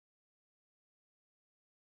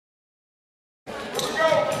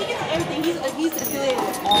He gets everything. He's affiliated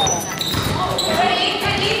with all.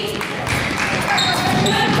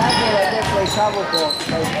 Like they play travel ball,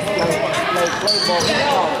 like play ball,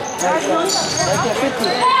 like they're 50.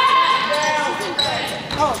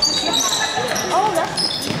 Oh, that's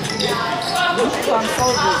Some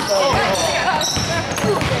soldiers, so.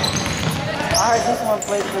 I heard this one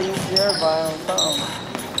plays for UCR by something.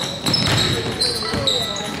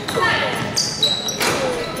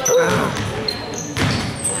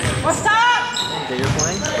 What's up? Okay, you're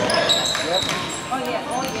playing? Yep. Oh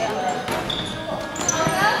yeah, oh yeah.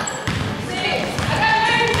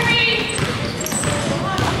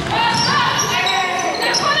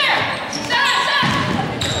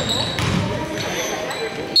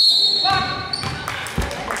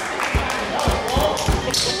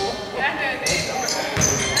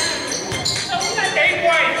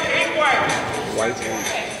 White.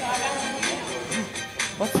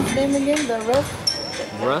 What's his name again? The ref?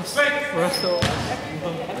 Russell.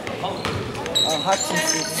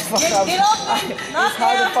 Hutchinson. Get off me. It's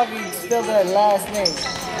hard to fucking spell their last name.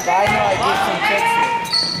 But I know I did some checks.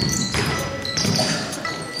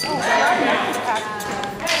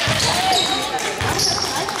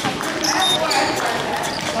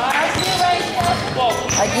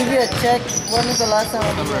 I give you a check. When was the last time I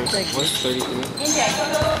gave you a check? What's 33?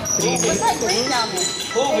 What's that green down there?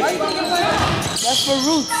 That's for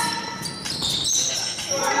Roots.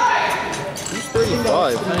 He's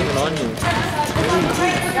 35. It's not even on here.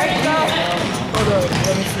 Hold on,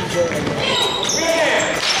 let me see the...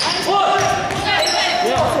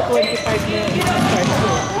 Yeah, also 25 minutes.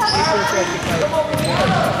 Yeah,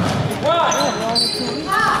 only 2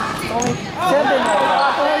 weeks. Only 7 now.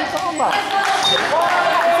 What are you talking about?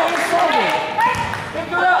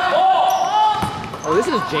 Oh, this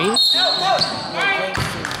is James?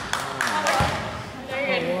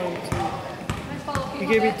 He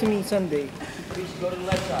gave it to me Sunday. Go to the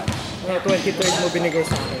left side. 23rd mo binigay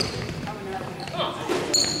sa akin.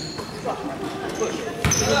 Push.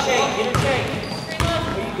 Get a chain.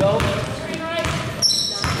 There you go.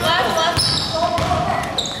 Left.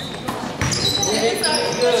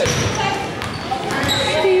 Good.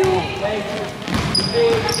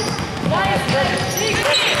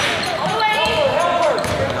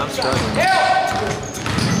 I'm struggling.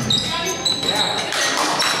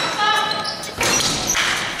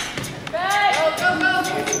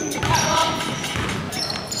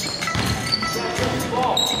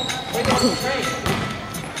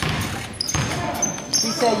 He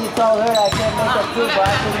said you told her I can't make that 2, but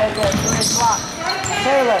I can make that 3 o'clock.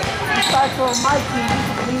 Taylor, you start with my team,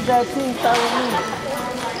 you can leave that team, start with me.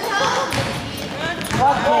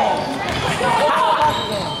 Fuck them.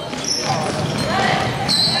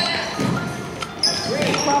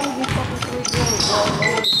 Probably be fucking 3 quarters,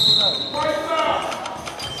 bro.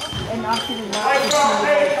 And I should have not continued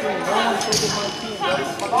my team. No one's taking my team, bro.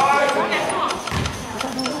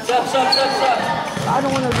 I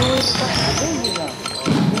don't want to ruin the fucking division now.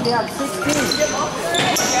 They have 16.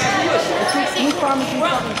 He promised me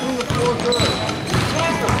fucking 3 or 4 girls.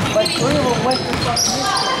 But 3 of them went to fucking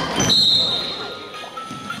history.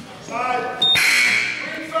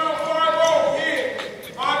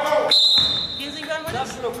 Kinsley run with us?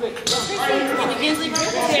 Real quick. Kinsley run?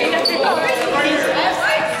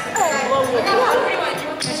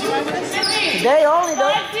 Today only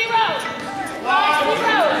though. 5-0.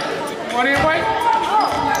 What are you waiting?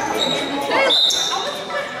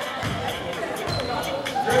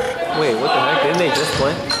 Wait, what the heck? Didn't they just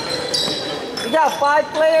play? You got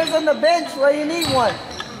 5 players on the bench where you need one.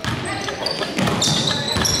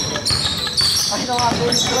 I know I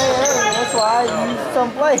didn't play earlier, that's why I used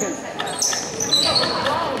some players.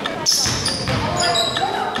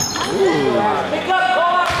 Pick up, go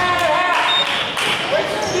out man at half.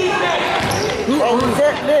 And you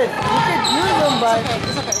said this, you could use them, but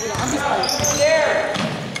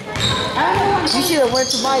you should have went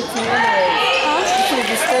to my team anyway. You should have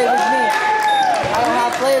just stayed with me. I don't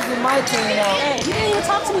have players in my team now. Hey, you didn't even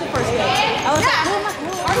talk to me the first game. I was like, who am I?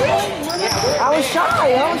 I was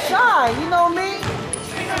shy, you know me.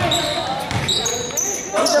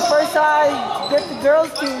 It's the first time I get the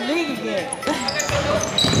girls to league again.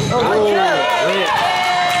 Oh,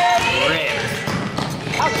 Rip.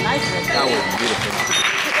 That was nice. That was beautiful.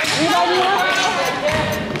 Anybody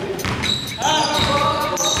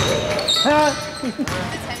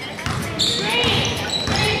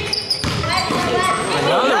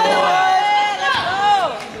Another one.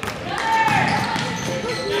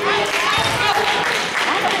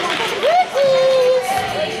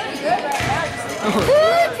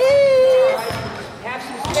 Have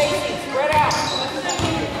some spacing, spread out.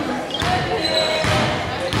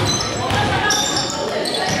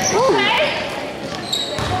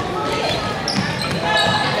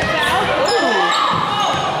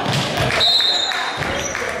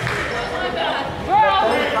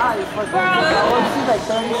 Oh, she's like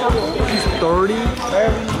 30 something. She's 30?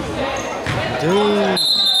 30. Damn.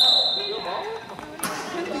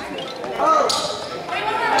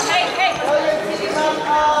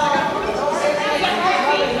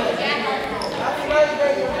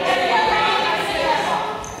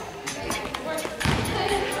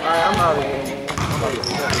 Alright, I'm out of here.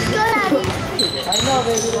 I know,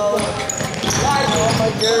 baby. Oh, my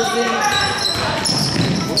jersey.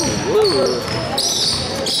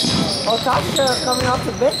 Oh, Tasha coming off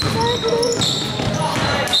the bench tonight,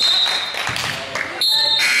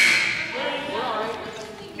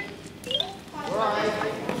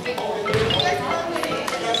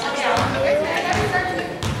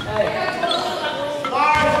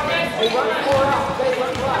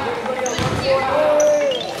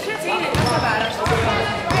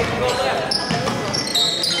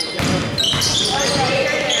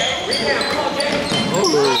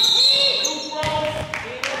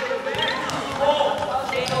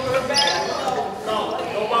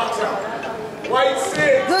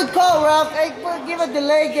 Good call, Ralph. Hey, give a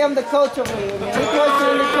delay, give him the coach over here, man. He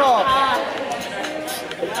questioning the call.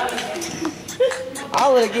 I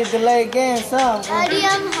would have given delay again, some. Daddy,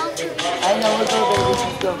 I'm hungry. I know, we'll go, baby.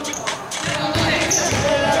 Let's go.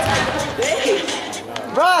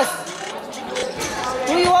 Russ!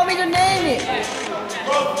 Who you want me to name it?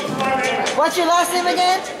 What's your last name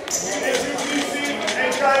again?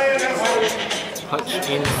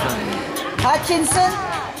 Hutchinson.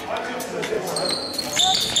 Hutchinson?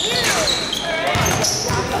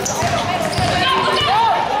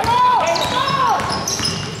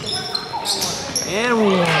 And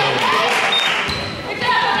one.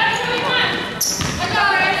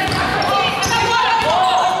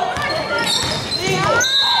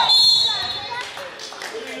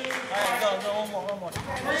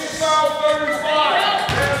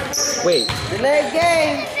 Wait, Delay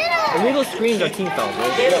game. illegal screens are team fouls,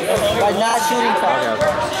 right? But not shooting foul.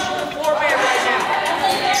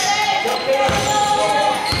 Okay.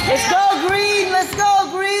 Let's go, Green. Let's go,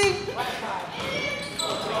 Green.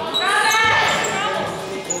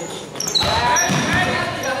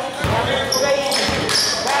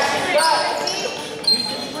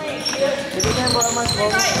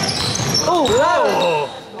 Oh, Whoa!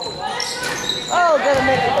 oh, gotta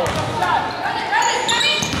make it though.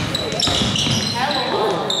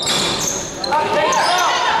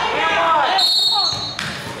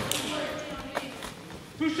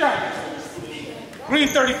 Two shots. Green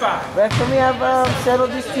 35. Ref, can we have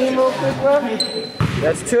settled this team real quick, bro?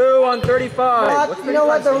 That's 2 on 35. What's You know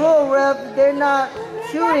what the 35? rule, Ref? They're not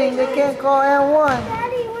shooting. They can't call N1.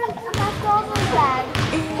 Daddy, what's over bag?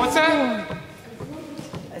 What's that?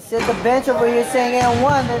 I said the bench over here saying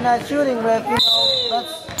N1. They're not shooting, Ref. You know,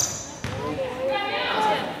 that's...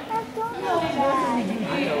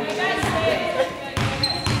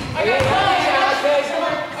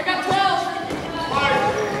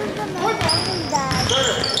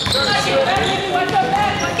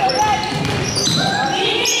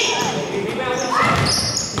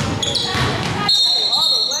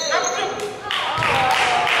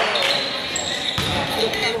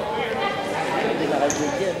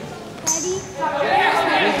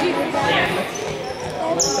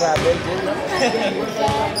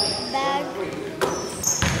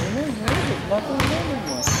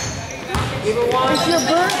 It's your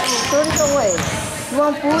birthday. Throw it away. You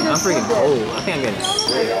want food? I'm freaking cold. I think I'm getting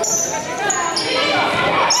sick.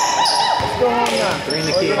 Let's go home now. 3 in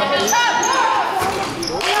the key.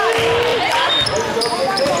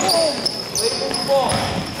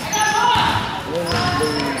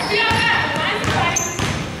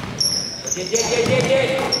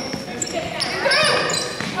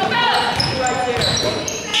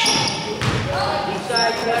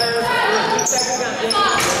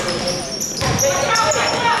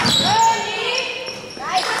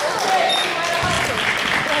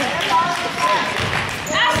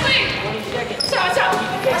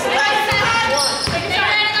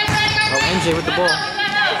 MJ with the ball.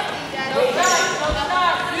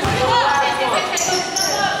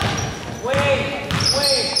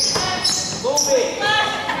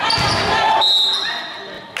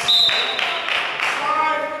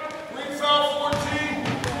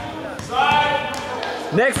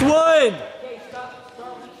 Next one!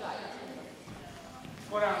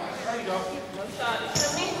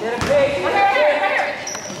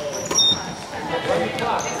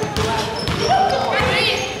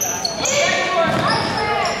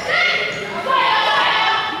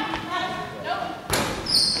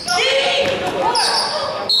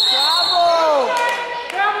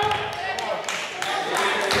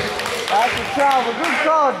 That's a travel. Good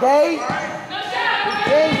call, Dave.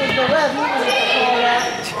 James was the ref. He was going to call that.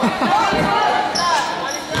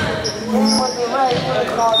 James was the ref. He would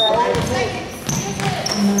have called that.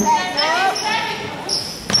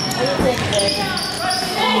 What do you think, James?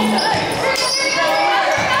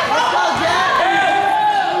 Let's go, Jack.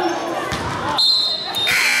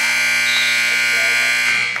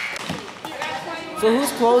 So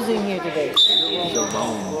who's closing here today?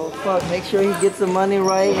 Well, fuck, make sure he gets the money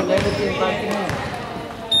right and everything's back to him.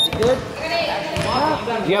 You good?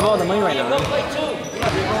 You have all the money right now, right?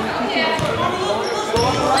 Help me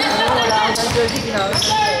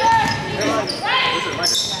out.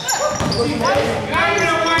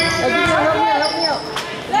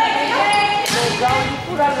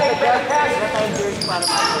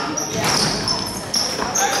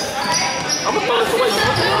 I'm gonna throw this away.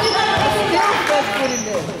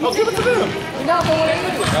 No, give it to them.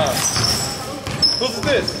 Who's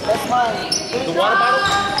this? That's mine. The water bottle?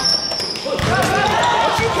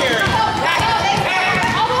 What you carrying?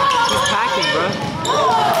 He's packing, bro.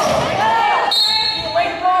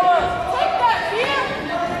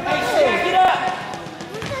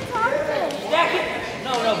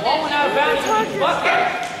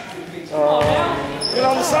 Get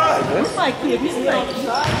on the side, man. My kid, he's like,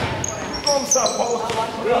 Get on the side, Paul.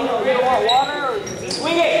 you want water or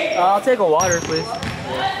Swing it. I'll take a water, please.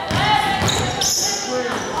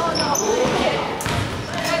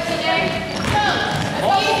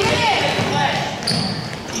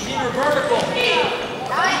 He's in your vertical.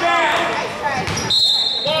 Down.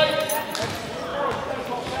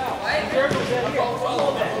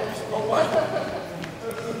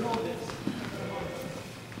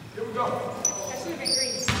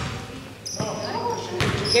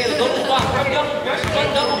 Okay, double box.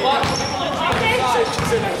 Double box.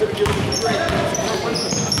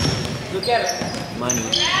 Look at it. Money.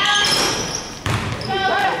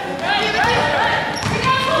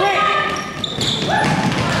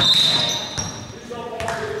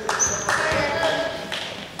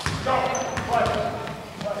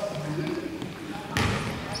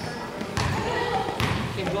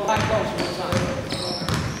 Go high close.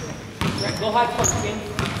 Go high close, King.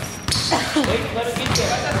 Wait, let her get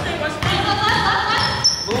there.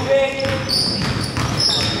 Move it.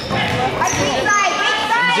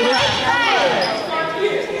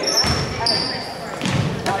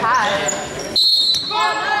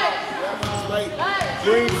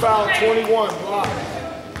 Green foul 21, block.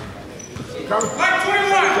 Coming. Black 21,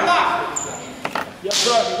 block. Yes,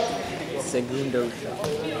 sir. Segundo shot.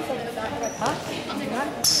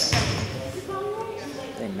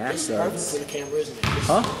 Dang, that sucks. For the camera, isn't it?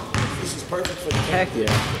 Huh? This is perfect for the camera. Heck yeah.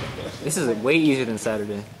 This is way easier than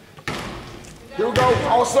Saturday. Here we go,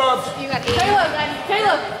 all subs. Caleb, I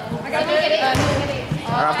got to get it. I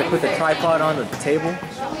don't have to put the tripod on the table. I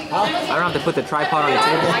don't have to put the tripod on the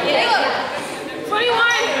table. 21.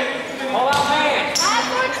 All out, man. I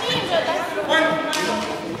have 14, but that's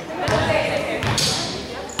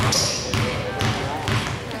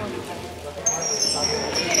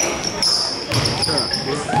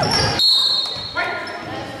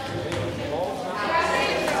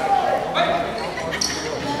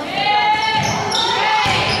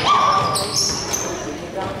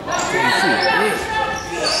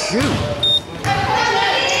Shoot.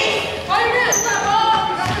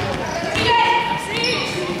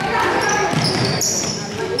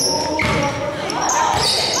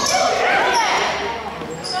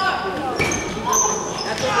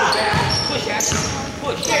 Push, Ashley.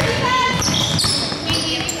 Push.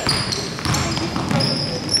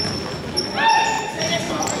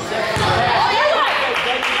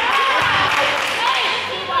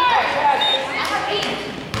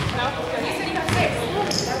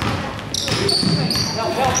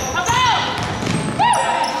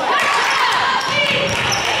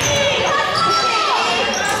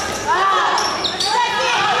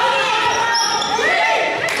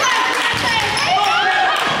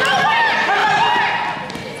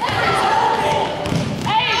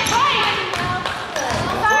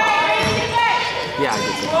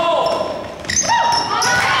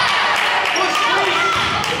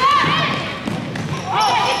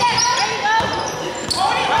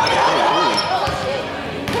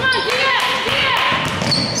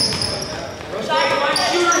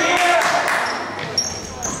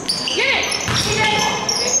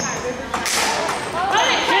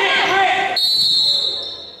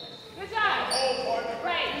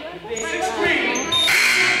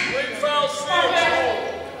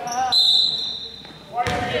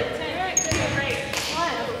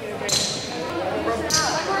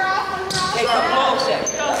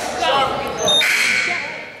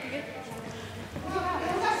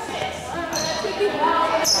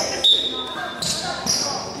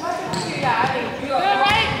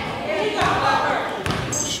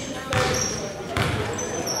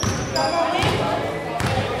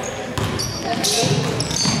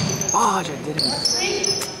 Dodge, I didn't.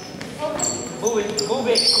 Move it, move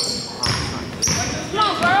it. Come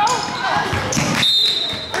on, girl.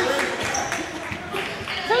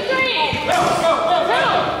 2, 3. Go.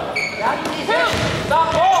 Stop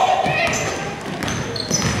ball.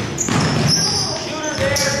 Shooter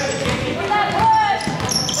there. Give that push.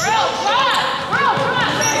 Bro, come on.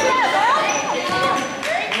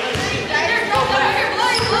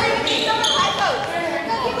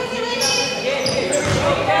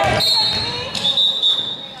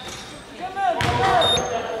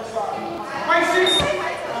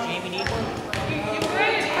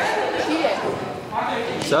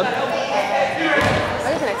 Sub? I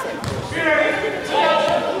guess next time.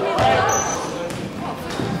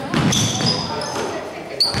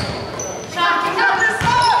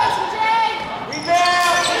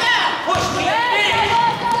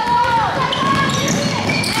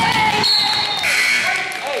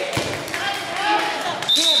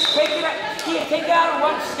 Take it out and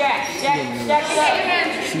run stack it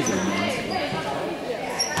up. She's a man.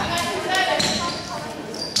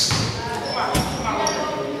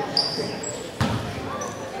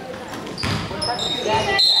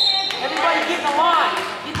 Everybody get in the line.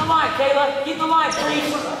 Get in the line, Kayla. Get in the line,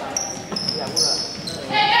 please. Yeah, we're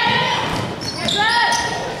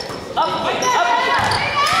up. Up.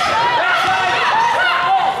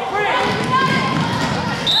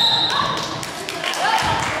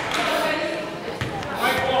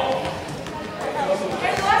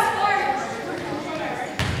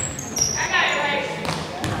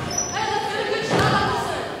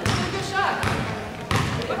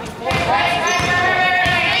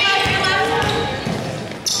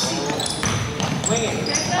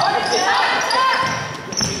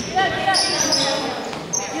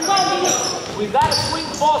 We've got to swing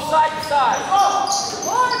the ball side to side.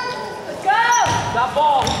 Let's go. Got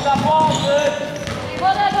ball. Who's got ball? Good.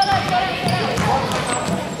 Hold on.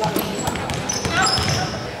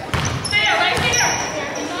 Stay right here.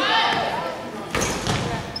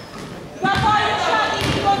 Got ball, you shot.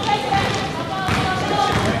 You go take that.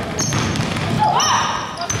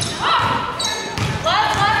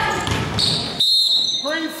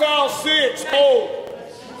 Green foul 6. Hold.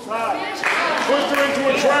 Pushed her into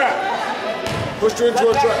a trap. Pushed her into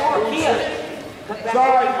a trap.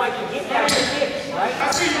 Sorry. Right? I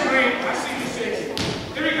see you, Green. I see you,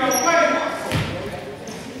 6. Here we go. Play.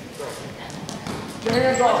 Your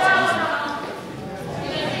hands off.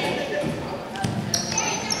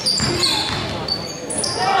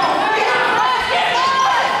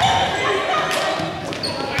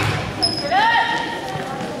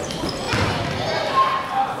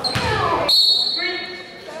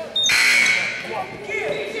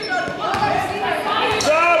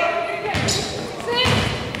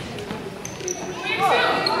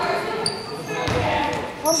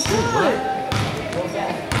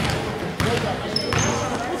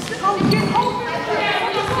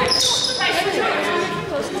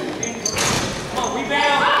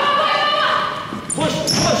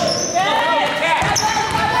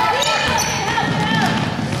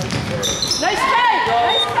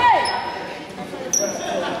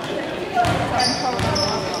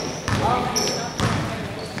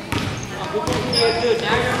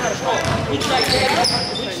 Which side, Kayla?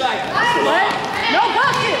 Which side? What? No,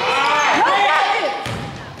 got it. No, got it.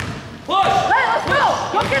 Push! Let's go.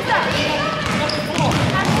 Go get that.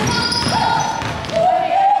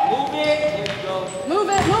 Move it. There you go. Move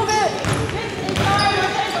it.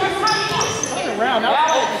 Turn around.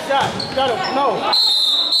 That's the shot. You gotta know.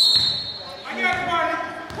 I got one.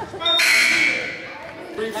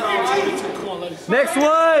 Green foul 22. Come on, ladies. Next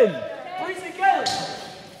one! Freeze it, Kayla.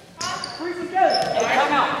 Hey,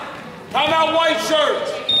 come out. Time out, white shirt.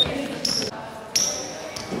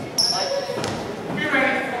 Be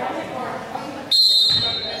ready.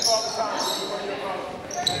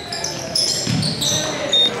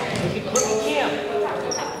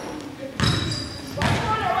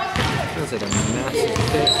 Feels like a massive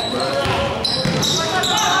pitch, bro.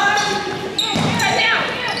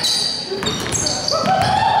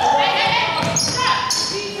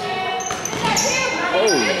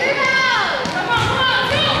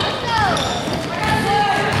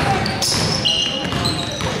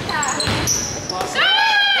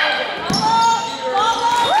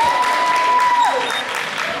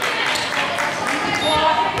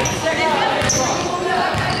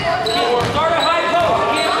 Start a high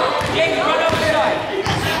post. Jake, run up the side.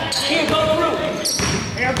 Can't go through.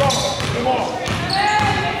 Hands off. Come on.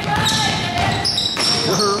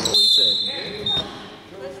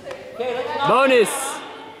 Okay, let's go. Bonus!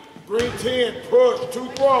 Green 10. Push. 2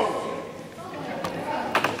 throws.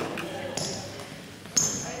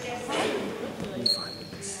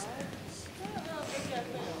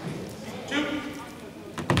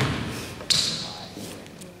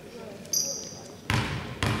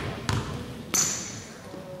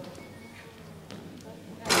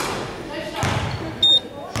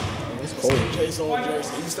 Jay's old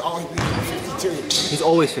jersey. He used to always be 52. He's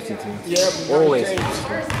always 52. Yeah, but Always. James used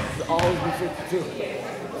to always be 52.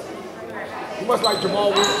 He must like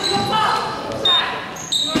Jamal Williams.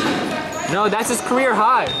 No, that's his career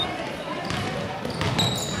high.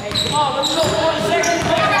 Hey, come on, let's go 40 seconds.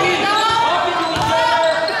 Talking to each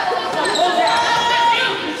other. Close out.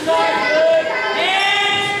 Sorry, good.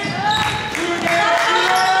 Hands. Shoot down,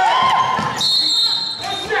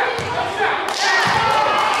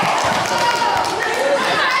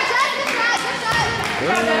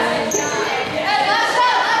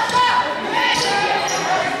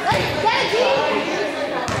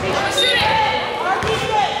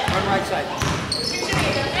 On right side.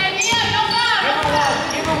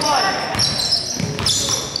 Give him one.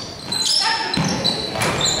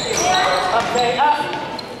 Okay, up.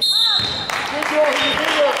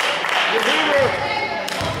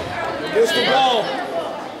 Missed the ball.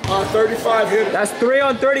 35 hit it. That's 3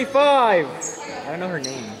 on 35. I don't know her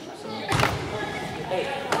name. So.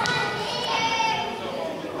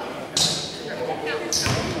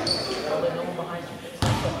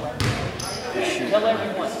 Tell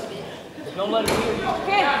everyone. Don't let him hear you.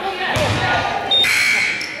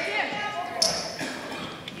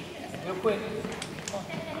 Real quick.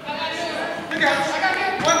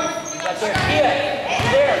 Got there. Kia.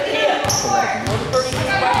 There. Kia. Number 32.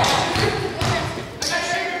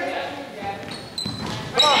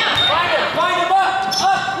 Come on. Find him. Find him up.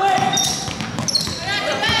 Up. Quick.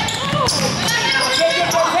 Take it.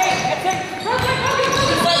 Take it.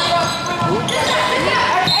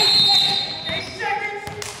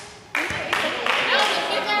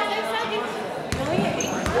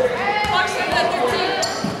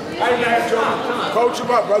 Coach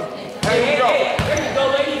him up, brother. There you go. There you go,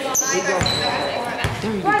 ladies. There you go.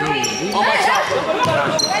 On my side,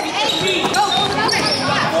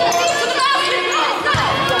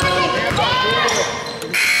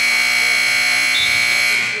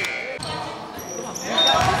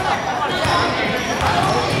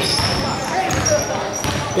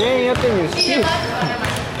 Dang, that thing is huge.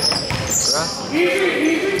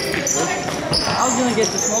 I was gonna get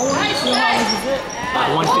the small one. See how much is it? Like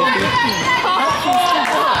 150.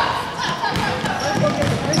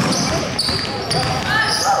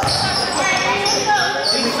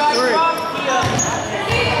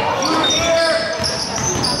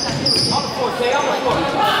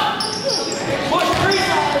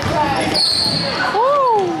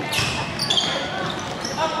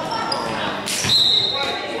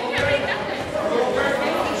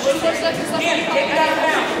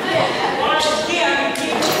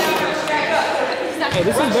 Hey,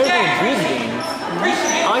 this is better than dude games.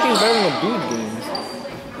 I like these better than the dude games.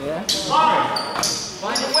 Yeah.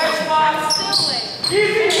 Find the wet spots. I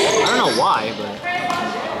don't know why, but.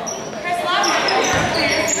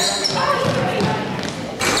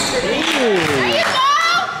 Ooh.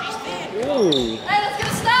 Ooh. Hey, let's get a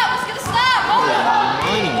stop. Let's get a stop. Hold it.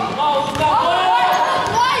 Money. Oh, stop.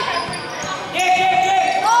 Yeah.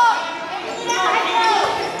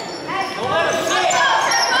 Don't let him sit.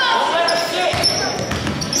 Don't let him sit.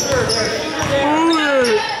 Shooter there. Shooter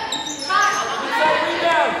there. Inside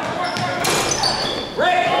rebound.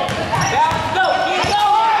 Rick. Down. Go. Keep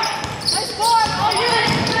going. Nice boy. Oh, you.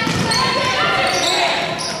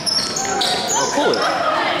 Oh, cool.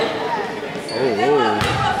 Oh, whoa.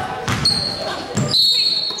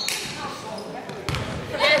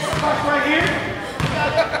 Right here.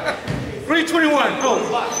 321. Go.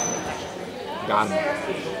 Got him.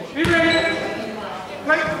 Be ready.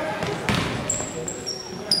 Play.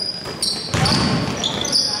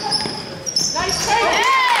 Nice take.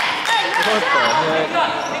 Hey. What the heck?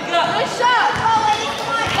 Pick up. Nice shot.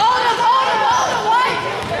 Hold him. White.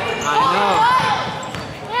 I know.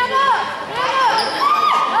 Hand up.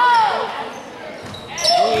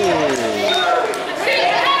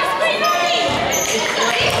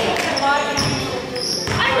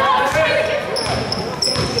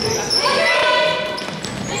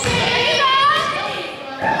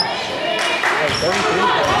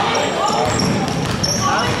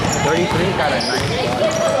 Got a nice shot.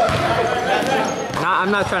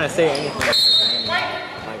 I'm not trying to say anything.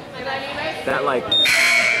 Like that, like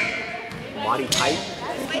body type.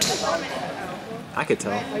 I could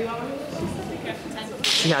tell.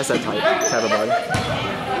 She has that type of body.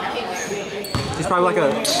 She's probably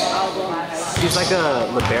she's like a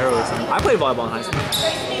libero or something. I played volleyball in high school.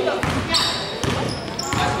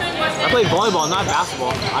 I played volleyball, not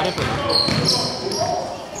basketball. I didn't play basketball.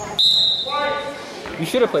 You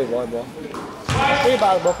should have played volleyball.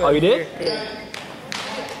 Oh, you did?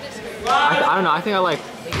 I don't know. I think I like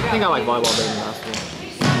volleyball better than basketball.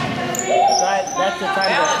 That's the time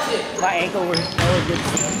that my ankle was really good.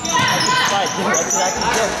 I could fight, dude. I could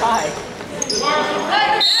just fight.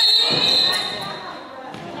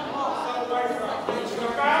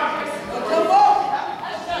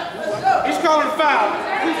 He's calling a foul.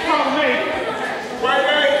 He's calling me.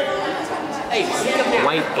 Hey, get him now.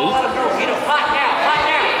 White 8? Get him hot now. Hot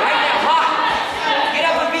now. Right now. Hot. Get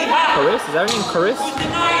up and be hot. Caris? Is that her name? Caris? Who's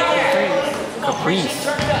denying that?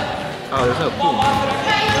 Caprice. Oh, there's no P.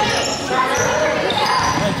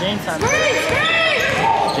 James on it.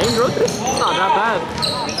 James wrote this? It's not that bad.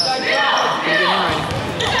 Pretty good handwriting.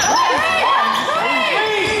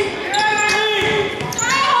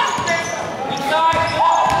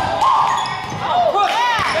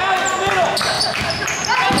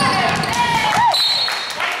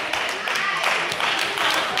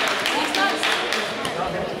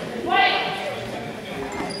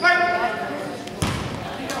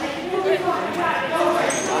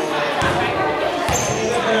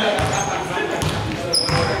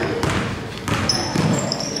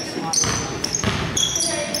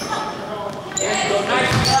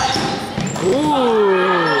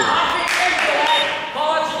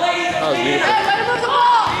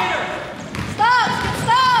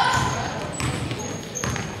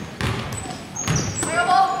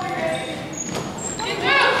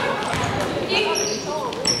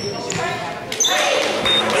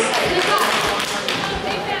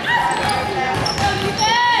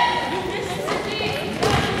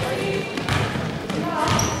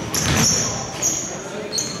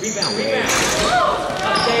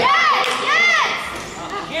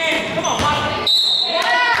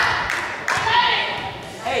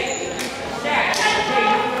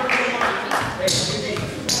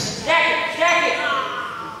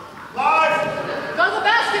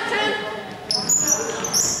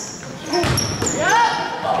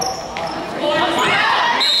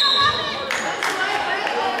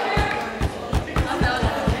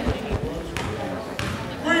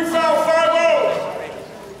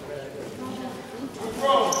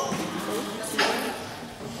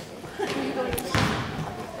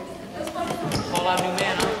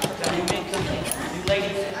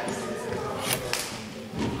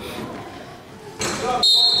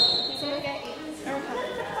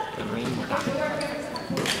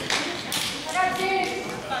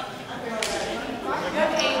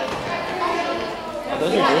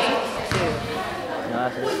 Those are good.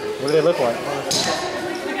 What do they look like?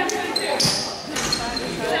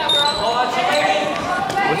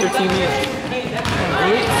 What's your team name?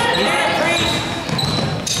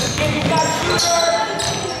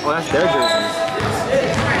 Oh, that's their jerseys.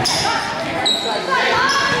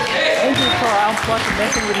 Andrew Carl, I'm fucking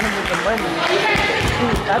messing with him with the money.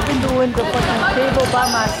 Dude, I've been doing the fucking table by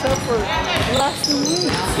myself for the last 2 weeks.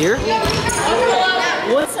 Here?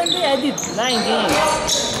 One Sunday I did 9 games.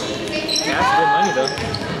 Yeah, that's good money though.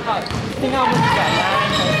 I think how much is that?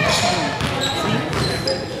 9? See?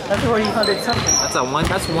 That's already 100 something. That's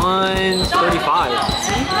 135.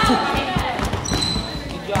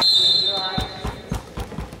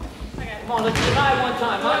 Come on, let's deny one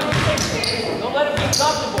time, huh? Don't let him be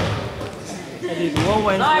comfortable. I did one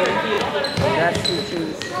Wednesday. That's 2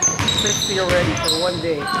 shoes. 60 already for 1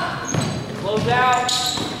 day. Close out.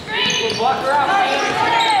 We'll block her out.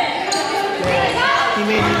 Yeah. He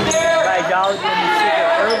made me buy Jolly Johnny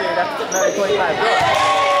earlier. That's another $25.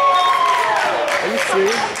 Are you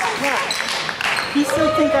serious? Yeah. He still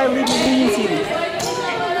think I live in Union City.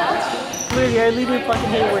 Clearly, I live in fucking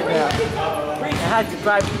Hayward now. I had to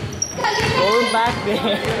drive going back there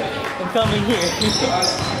and coming here.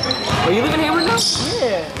 Oh, you live in Hayward now?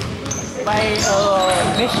 Yeah. By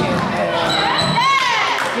Mission and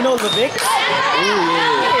you know Levick? Ooh,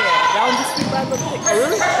 yeah. Yeah. Down the street by Levick.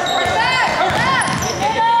 Really?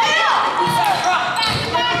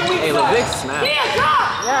 Hey, Levick snap.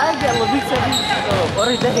 Yeah, I get Levick's every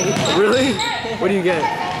other day. Really? What do you get?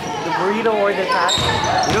 The burrito or the taco.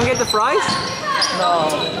 You don't get the fries? No.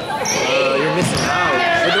 You're missing out.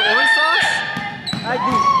 With the orange sauce? I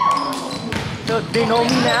do. So they know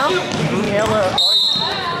me now? Hella orange.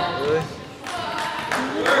 Really?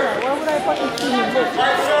 Yeah, why would I fucking see him look?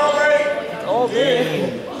 It's all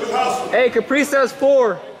day. Hey, Caprice says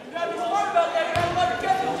 4.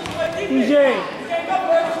 TJ.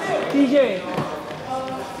 TJ.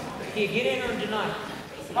 Get in or deny.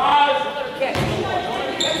 Let her catch.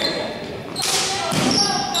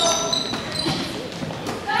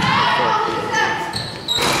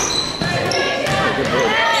 Good boy.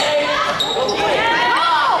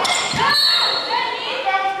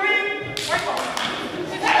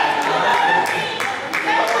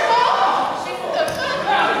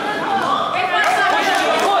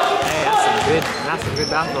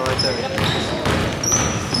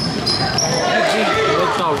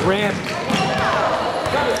 So rip.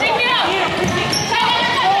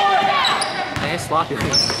 Man, sloppy.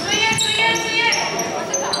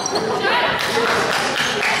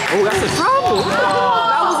 Oh, that's a travel.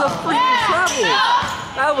 That was a freaking travel.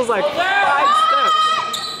 That was like 5 steps.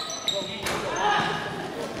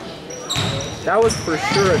 That was for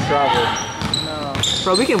sure a travel. No.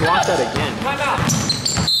 Bro, we can watch that again.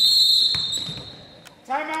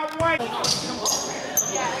 Timeout, White.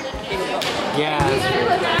 Yeah, that's true.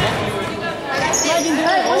 Imagine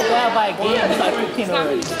doing all that by a game. It's like 15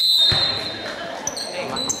 already. I'm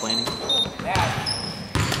not complaining.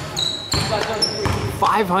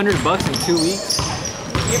 $500 in 2 weeks?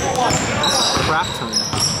 Crap ton.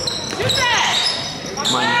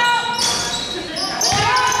 Money.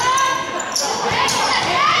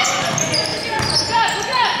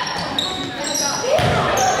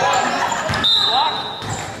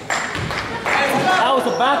 That was a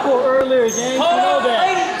backcourt earlier, James. You know that.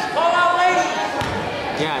 Call out ladies.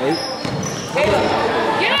 Yeah,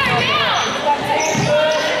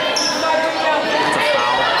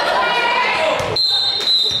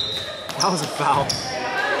 that was a foul.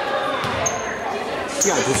 She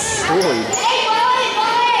got destroyed.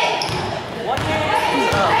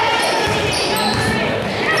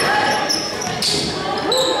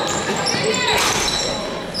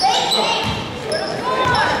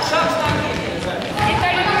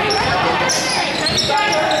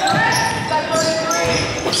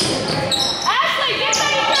 Ashley, get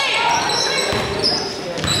ready,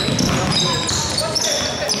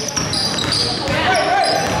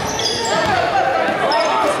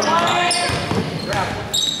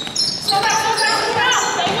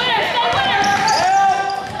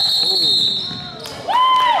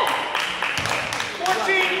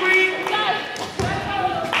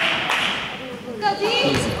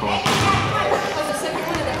 Easy call.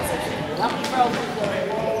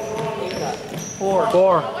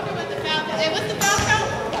 4.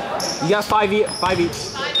 You got 5 each.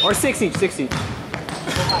 Or 6 each.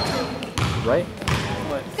 Right?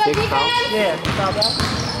 6 fouls? Yeah, foul back.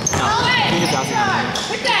 No, he just doesn't have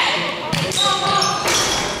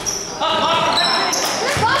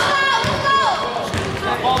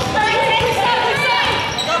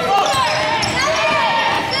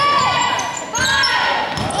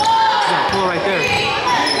pull right there.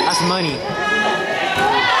 That's money.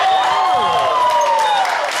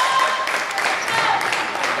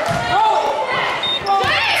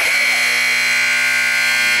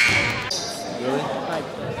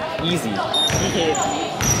 Easy.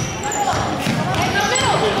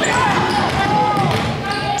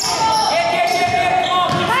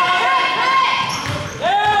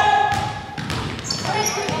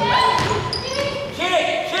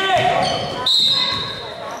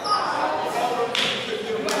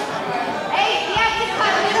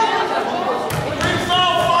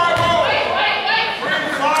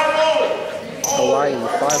 Hawaii,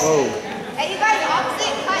 5-0. Hey, you guys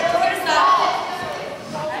opposite cut towards the ball.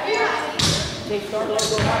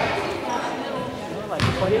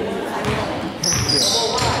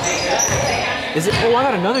 Is it? Oh, I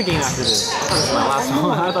got another game after this. I thought this was my last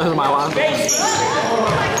one. I thought it was my last one.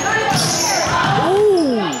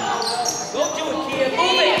 Ooh! Go do it, kid.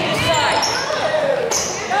 Move it. This side.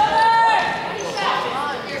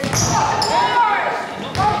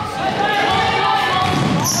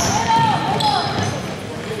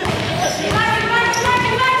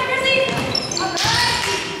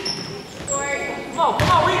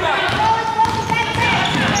 Come on, rebound.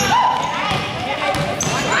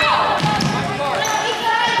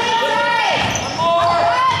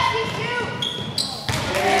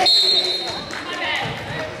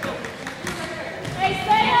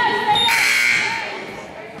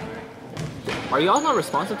 Are y'all not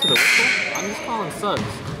responsive to the whistle? I'm just calling subs.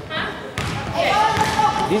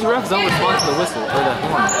 These refs don't respond to the whistle or the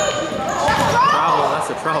horn. Travel, that's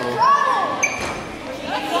a travel.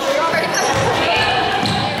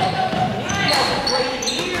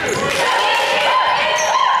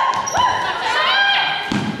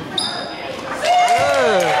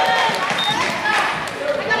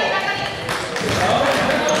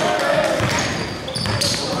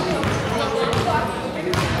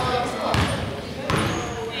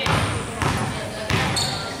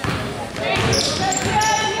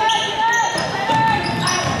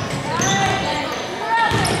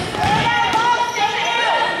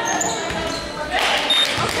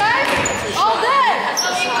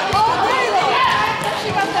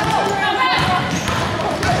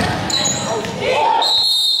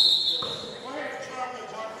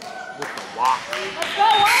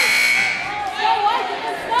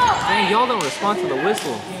 Dang, y'all don't respond to the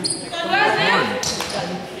whistle. Horn.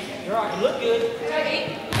 You look good.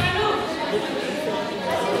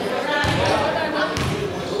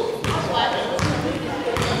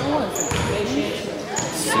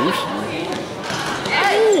 Sushi?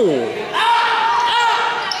 Oh!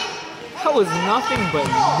 That was nothing but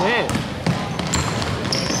net.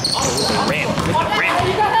 Oh, with the ramp. With the ramp.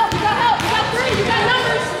 You got help. You got help. You got three. You got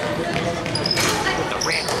numbers. With the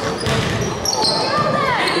ramp.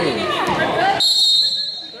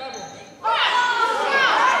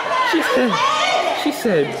 She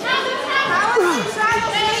said. How was he trying to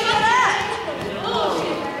finish it up?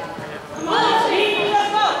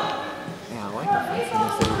 Yeah, I like the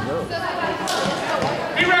fanciness that he knows.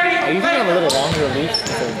 Be ready. I usually have a little longer leash.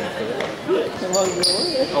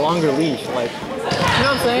 A longer leash, like, you know what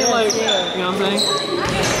I'm saying? Like, you know what I'm saying?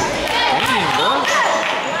 Dang, bro.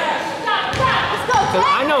 Because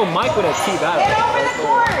I know Mike would have teed that Get up. over the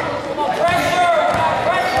court.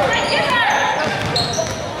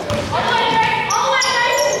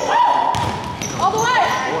 All the way.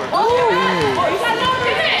 Oh, you got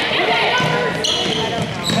numbers. You got numbers.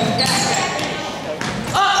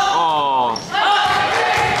 Oh.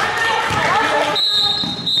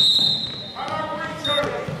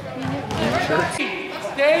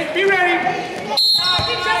 Dave, be ready.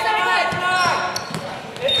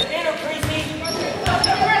 Dinner, Creasy.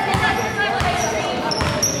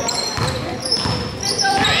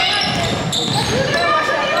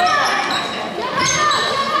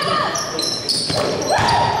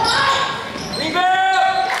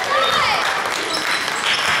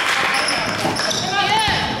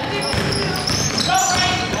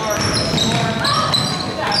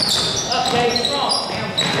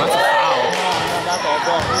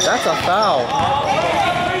 That's a foul.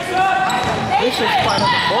 This is part of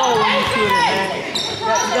the ball when you shoot it, man. You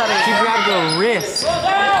gotta. She grabbed her wrist.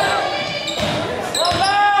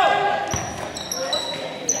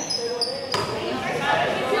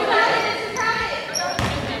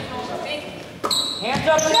 Hands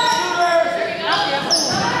up to the shooters.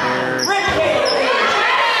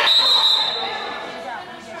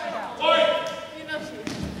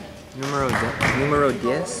 Numero 10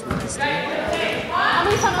 with the steam. How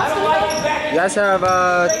many times You guys have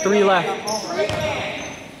 3 left.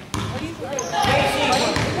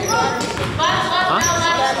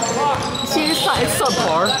 Huh? See, it's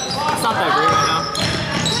subpar. It's not that great right now.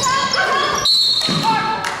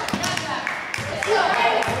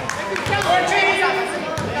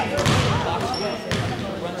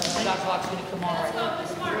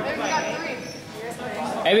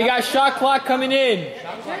 Hey, we got shot clock coming in.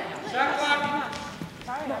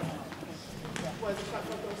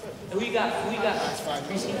 Who you got? Who you got?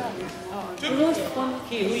 Creasy?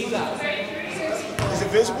 Key, who you got? Is it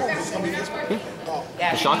visible? Is it going to be visible?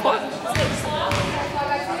 The shot clock?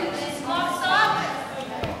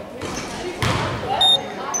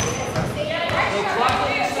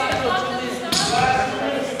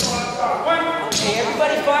 Hey,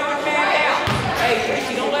 everybody find your man down. Hey,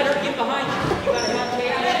 Creasy, don't let her get behind you. You got to have Tay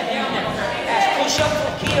Ash down there. Ash, push up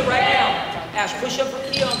for Kia right now. Ash, push up for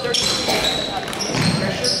Kia on 33.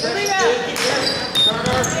 Pressure, good.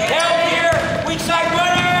 Turner, down here. Weak side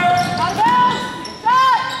runner. Out of bounds.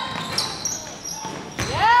 Shot.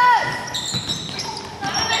 Yes.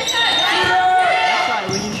 That's right.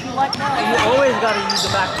 When you shoot like that, you always gotta use the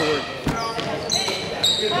backboard.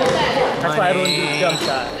 That's why everyone does jump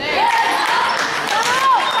shot.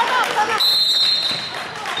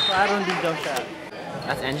 That's why everyone does jump shot.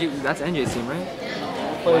 That's NJ's team, right?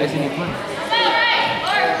 Why isn't he playing?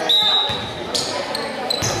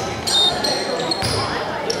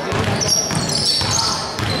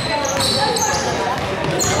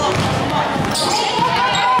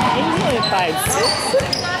 Angel is 5'6".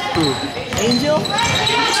 Who? Angel?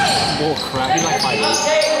 Oh crap, he's like 5'8".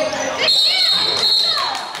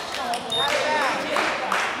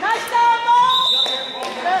 Nice down ball.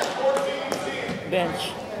 Bench.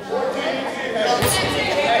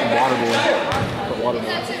 Water boy.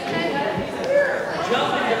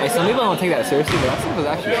 Hey, some people don't take that seriously, but that stuff is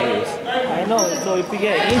actually serious. I know, so if you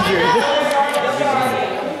get injured,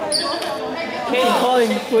 can't call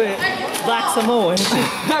him put Black Samoan.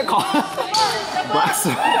 Black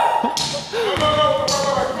Samoan.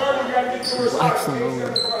 Black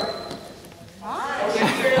Samoan.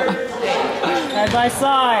 Side by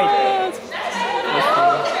side.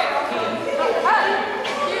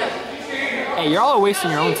 Hey, you're all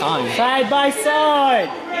wasting your own time. Side by side.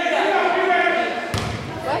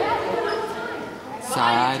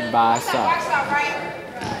 Side by side.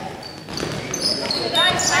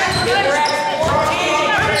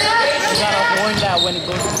 You gotta warn that when it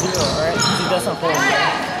goes to 0, alright? He doesn't hold.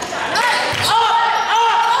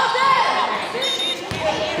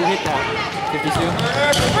 like that. 52.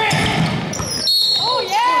 Oh,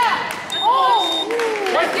 yeah! Oh!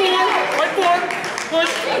 Right forward.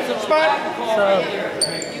 Push. Spot.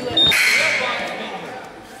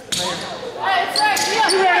 Hey, it's right.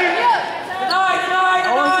 Yeah, yeah.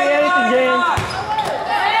 I want to see anything, James.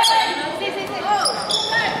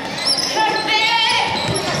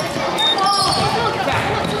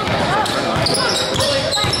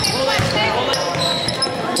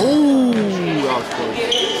 Ooh, that was close.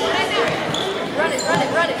 Run it. To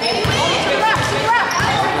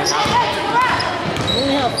the right.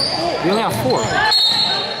 We only have 4.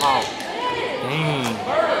 Wow. Dang.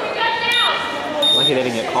 Lucky they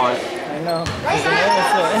didn't get caught. I know. It's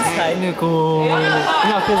Technical. No,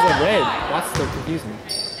 because they're red. That's so confusing.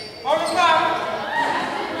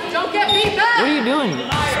 Don't get beat back. What are you doing?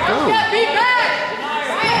 Don't Go. get beat back.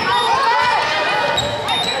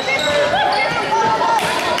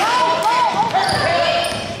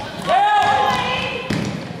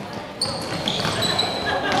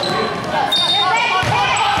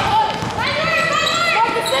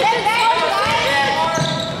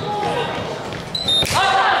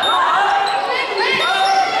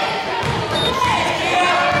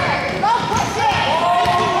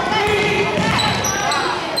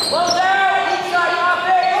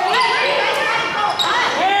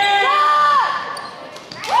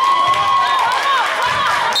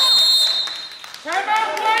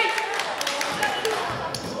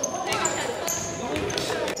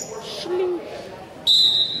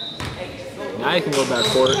 Now you can go back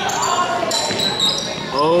court.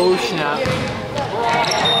 Oh snap.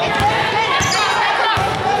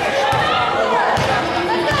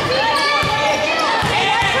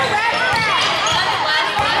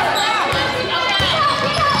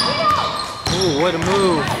 Ooh, what a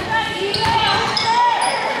move.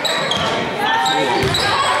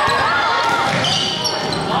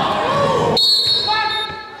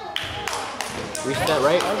 Reset,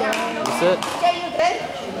 right? Reset.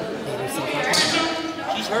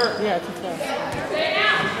 She's hurt. Yeah, it's tough.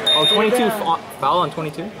 Oh, 22. Foul on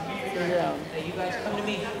 22? Hey, you guys come to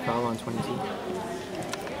me. Foul on 22.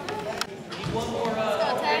 One more.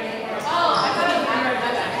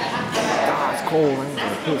 Ah, it's cold, man.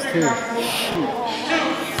 It's too.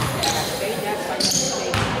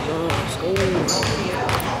 It's cold.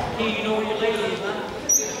 Hey, you know where your lady is, huh?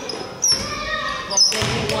 Come on, send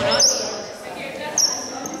me one up.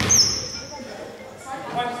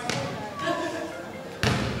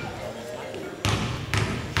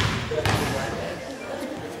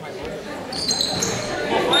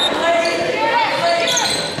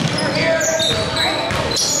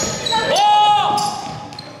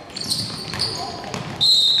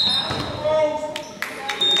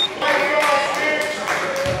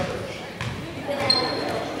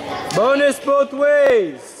 Bonus both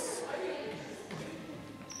ways.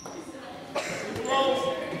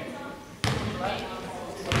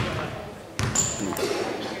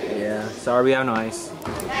 Yeah, sorry we have no ice.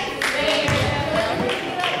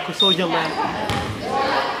 Soldier man.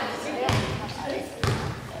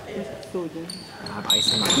 I have ice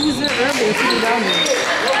in my He was there earlier, he was down there.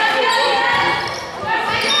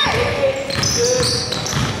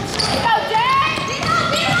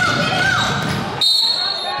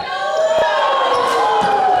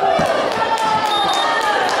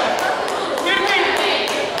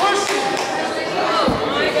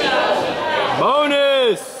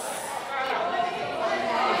 bonus!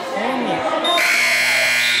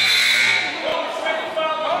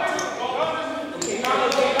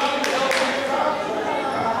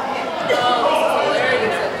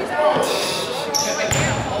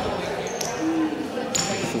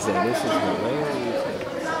 She said, this is hilarious.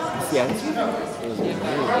 Yeah, this is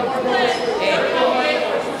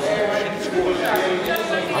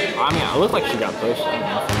I mean, I look like she got pushed. I don't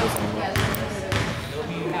know if I'm listening.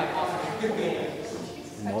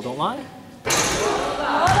 Well, don't lie.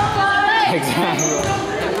 Exactly.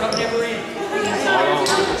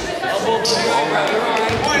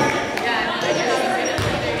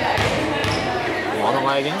 Well, don't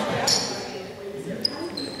lie again.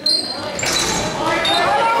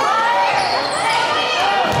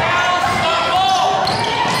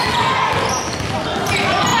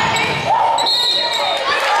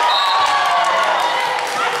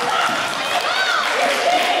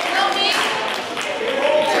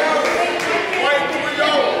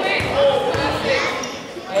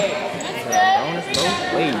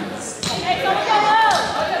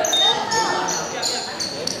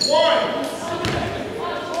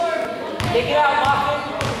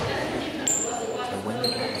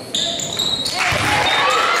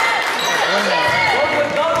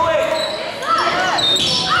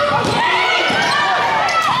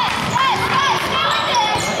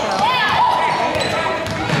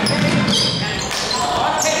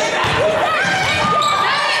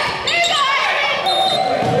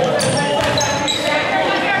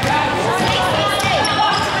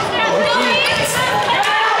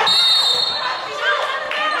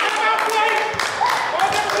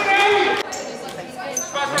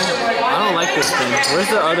 like this thing. Where's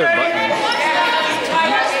the other button?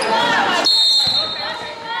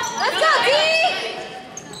 Let's go, D!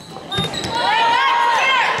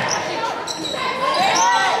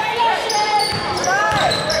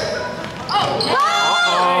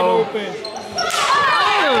 Uh-oh.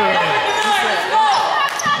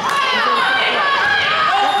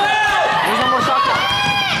 There's one more shot clock.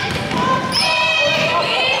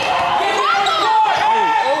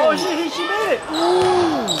 Oh, she made it. Ooh.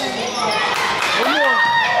 One more.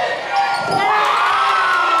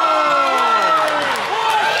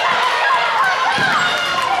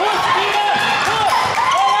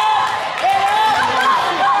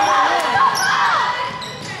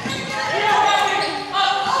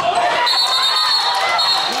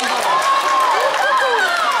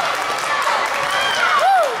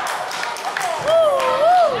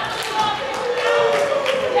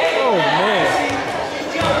 Oh, man.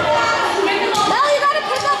 Mel, you gotta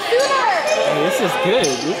pick up sooner! Hey, this is good.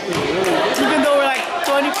 This is really good. Even though we're like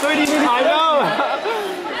 20, 30 minutes. I know.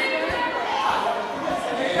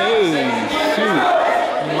 Hey, shoot.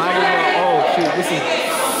 You might as well. Oh, shoot. This is.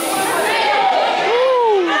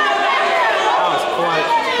 Woo. That was quite.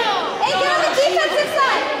 Hey, get on the defensive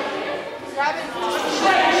side!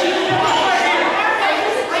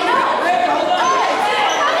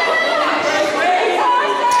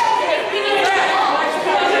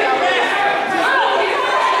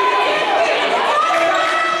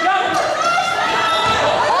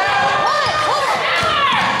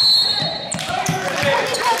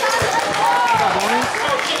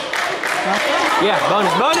 Yeah,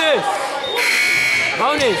 bonus, bonus!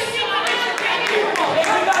 Bonus!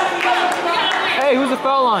 Hey, who's the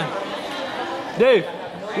foul line? Dave,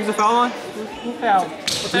 who's the foul line? Who fouled?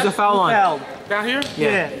 Who's the foul line? Fouled. Down here?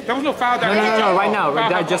 Yeah. There was no foul down No, here. no, no, right now. Foul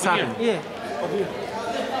That just up here. happened. Yeah.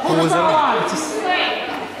 Who was it on?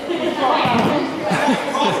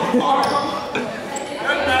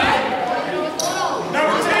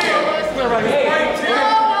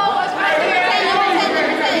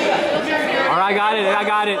 Alright, I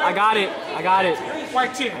got it.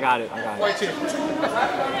 White 10. I got it. White 10.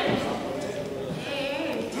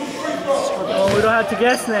 Oh, we don't have to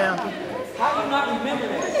guess now. How do you not remember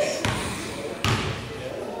that?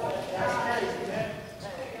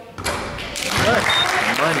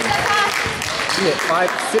 Money. She hit 5,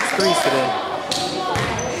 6 threes today.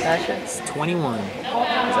 Sasha? It's 21. Is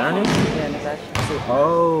that her name? Yeah, Natasha.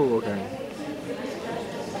 Oh, okay.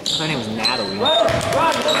 Her name was Natalie. Run, run,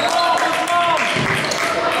 run, run.